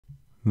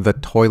The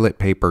toilet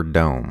paper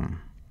dome.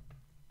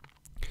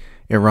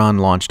 Iran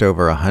launched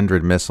over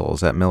 100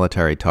 missiles at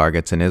military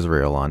targets in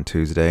Israel on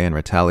Tuesday in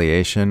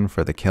retaliation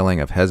for the killing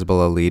of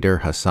Hezbollah leader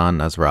Hassan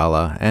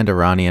Nasrallah and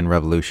Iranian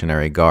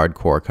Revolutionary Guard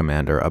Corps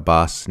commander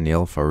Abbas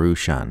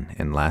Nilfarushan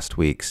in last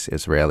week's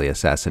Israeli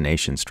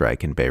assassination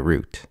strike in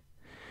Beirut.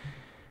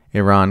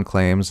 Iran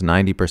claims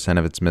 90%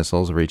 of its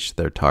missiles reached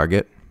their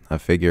target, a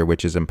figure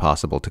which is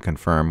impossible to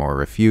confirm or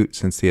refute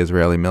since the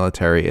Israeli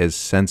military is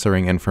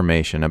censoring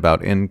information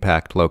about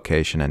impact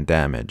location and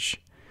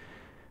damage.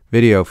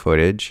 Video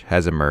footage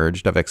has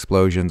emerged of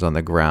explosions on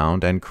the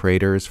ground and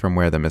craters from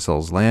where the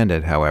missiles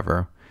landed,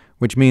 however,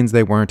 which means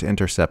they weren't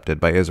intercepted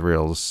by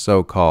Israel's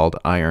so-called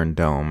Iron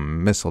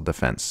Dome missile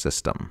defense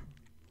system.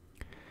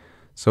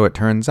 So it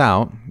turns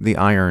out the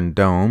Iron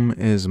Dome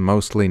is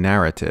mostly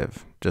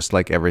narrative, just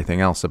like everything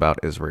else about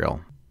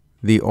Israel.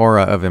 The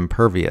aura of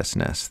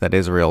imperviousness that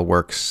Israel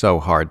works so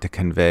hard to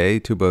convey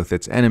to both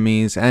its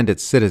enemies and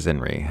its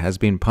citizenry has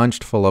been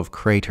punched full of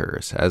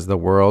craters as the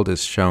world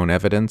is shown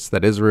evidence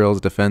that Israel's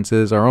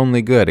defenses are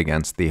only good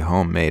against the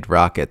homemade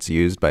rockets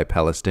used by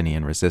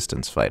Palestinian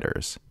resistance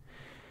fighters.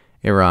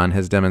 Iran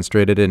has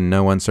demonstrated in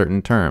no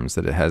uncertain terms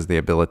that it has the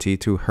ability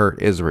to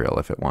hurt Israel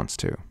if it wants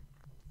to.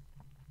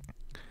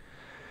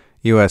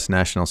 U.S.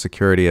 National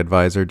Security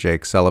Advisor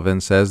Jake Sullivan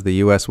says the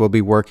U.S. will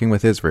be working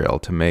with Israel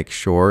to make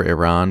sure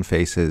Iran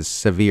faces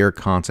severe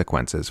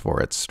consequences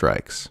for its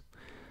strikes.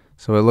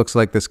 So it looks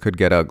like this could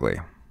get ugly.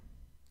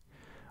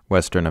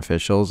 Western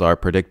officials are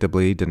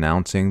predictably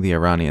denouncing the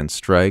Iranian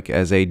strike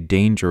as a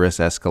dangerous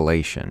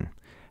escalation,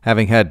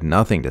 having had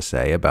nothing to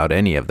say about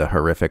any of the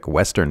horrific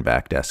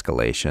Western-backed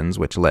escalations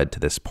which led to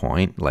this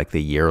point, like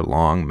the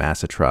year-long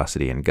mass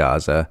atrocity in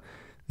Gaza,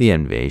 the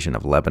invasion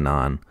of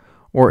Lebanon,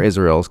 or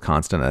Israel's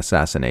constant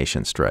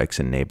assassination strikes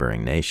in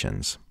neighboring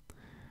nations.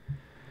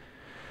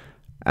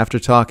 After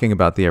talking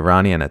about the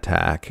Iranian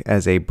attack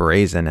as a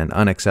brazen and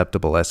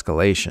unacceptable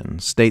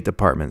escalation, State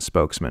Department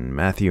spokesman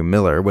Matthew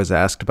Miller was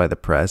asked by the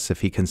press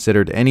if he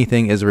considered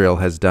anything Israel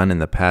has done in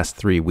the past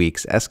 3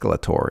 weeks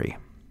escalatory.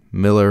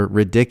 Miller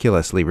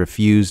ridiculously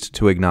refused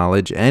to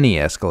acknowledge any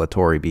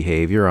escalatory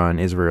behavior on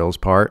Israel's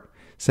part,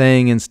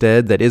 saying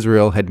instead that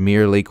Israel had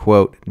merely,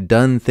 quote,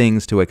 done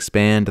things to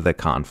expand the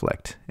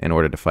conflict in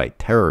order to fight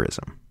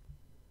terrorism.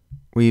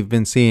 We've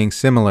been seeing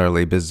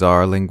similarly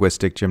bizarre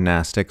linguistic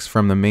gymnastics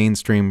from the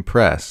mainstream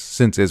press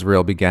since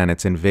Israel began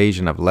its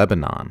invasion of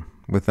Lebanon,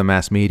 with the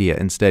mass media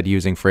instead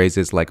using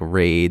phrases like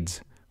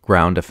raids,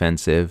 ground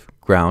offensive,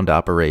 ground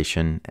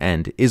operation,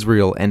 and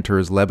Israel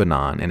enters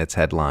Lebanon in its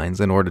headlines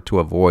in order to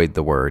avoid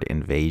the word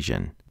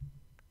invasion.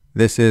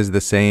 This is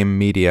the same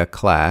media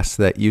class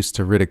that used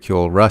to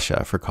ridicule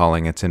Russia for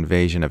calling its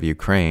invasion of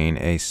Ukraine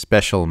a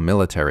special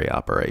military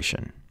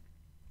operation.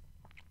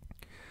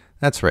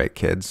 That's right,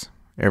 kids.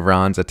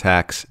 Iran's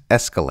attacks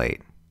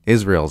escalate.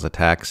 Israel's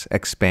attacks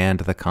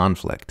expand the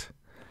conflict.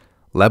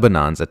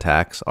 Lebanon's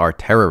attacks are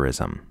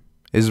terrorism.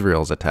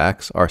 Israel's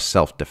attacks are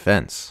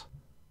self-defense.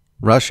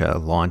 Russia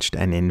launched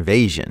an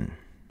invasion.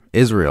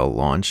 Israel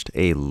launched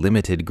a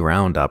limited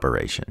ground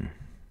operation.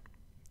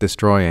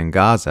 Destroying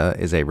Gaza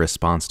is a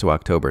response to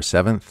October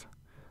 7th.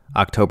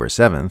 October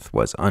 7th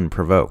was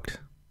unprovoked.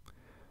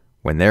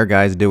 When their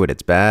guys do it,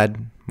 it's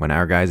bad. When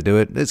our guys do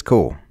it, it's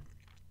cool.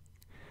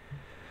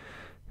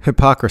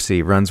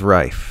 Hypocrisy runs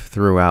rife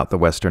throughout the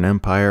Western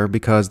Empire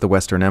because the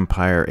Western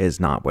Empire is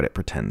not what it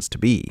pretends to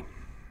be.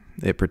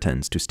 It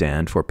pretends to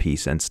stand for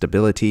peace and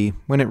stability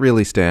when it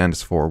really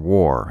stands for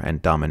war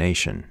and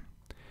domination.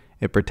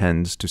 It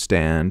pretends to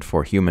stand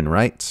for human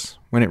rights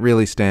when it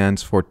really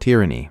stands for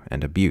tyranny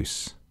and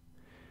abuse.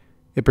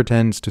 It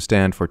pretends to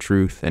stand for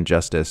truth and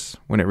justice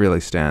when it really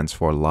stands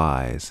for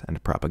lies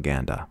and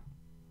propaganda.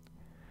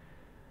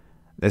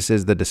 This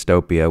is the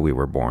dystopia we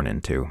were born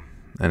into,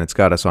 and it's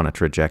got us on a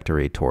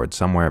trajectory toward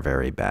somewhere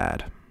very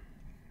bad.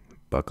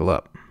 Buckle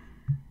up.